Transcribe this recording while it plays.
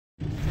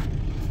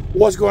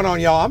What's going on,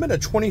 y'all? I'm in a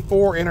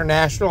 24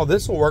 International.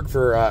 This will work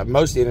for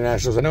most of the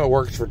Internationals. I know it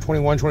works for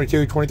 21,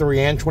 22, 23,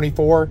 and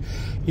 24.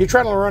 You're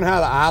trying to learn how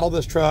to idle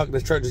this truck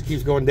just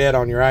keeps going dead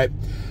on you, right?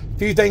 A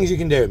few things you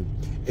can do.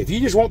 If you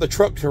just want the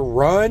truck to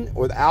run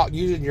without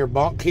using your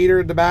bunk heater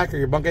in the back or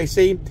your bunk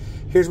AC,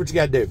 here's what you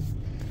got to do.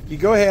 You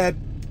go ahead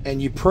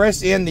and you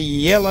press in the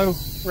yellow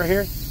right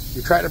here.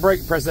 You try to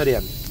brake, press that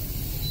in.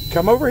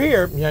 Come over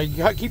here. You know, you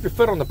got to keep your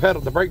foot on the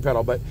pedal, the brake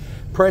pedal, but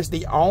press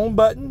the on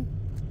button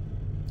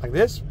like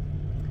this.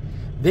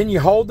 Then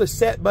you hold the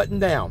set button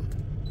down.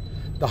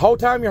 The whole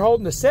time you're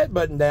holding the set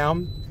button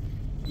down,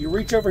 you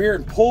reach over here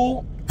and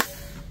pull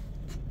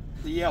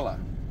the yellow.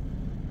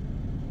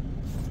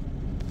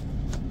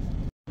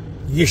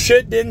 You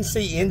should then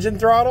see engine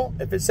throttle.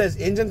 If it says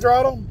engine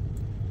throttle,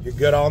 you're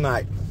good all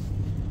night.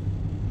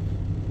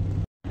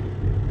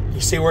 You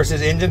see where it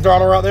says engine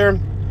throttle right there?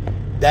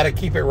 That'll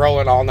keep it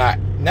rolling all night.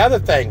 Another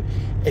thing,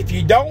 if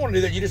you don't want to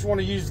do that, you just want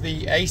to use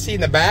the AC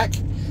in the back,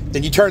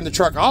 then you turn the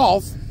truck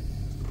off.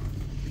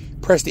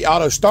 Press the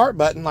auto start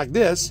button like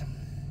this.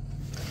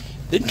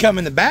 Then come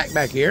in the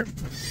back here.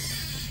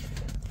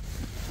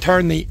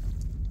 Turn the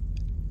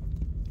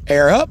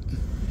air up,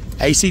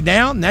 AC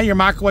down. Now your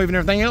microwave and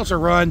everything else will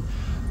run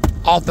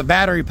off the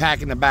battery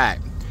pack in the back.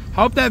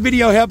 Hope that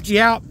video helped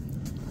you out.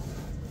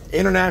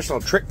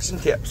 International tricks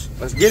and tips.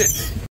 Let's get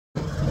it.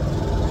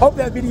 Hope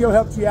that video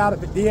helped you out.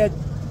 If it did,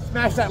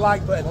 smash that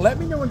like button. Let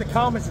me know in the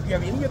comments if you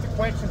have any other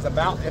questions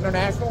about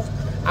Internationals.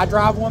 I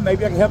drive one.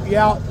 Maybe I can help you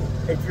out.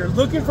 If you're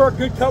looking for a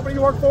good company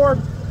to work for,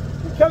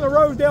 you come to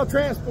Rosedale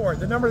Transport.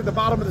 The number at the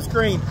bottom of the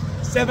screen,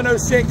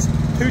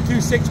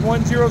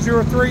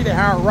 706-226-1003. They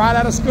hire right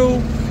out of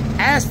school.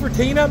 Ask for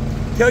Tina.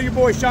 Tell your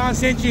boy Sean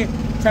sent you.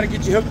 Try to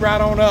get you hooked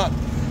right on up.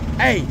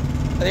 Hey,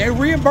 they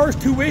reimburse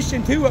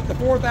tuition too up to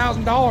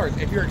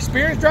 $4,000. If you're an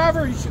experienced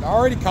driver, you should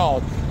already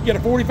call. You get a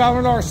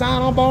 $4,500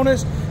 sign-on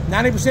bonus,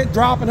 90%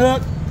 drop and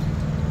hook.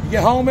 You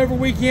get home every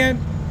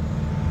weekend,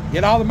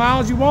 get all the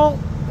miles you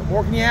want. What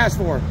more can you ask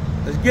for?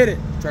 Let's get it.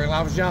 Trucking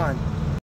Life with Sean.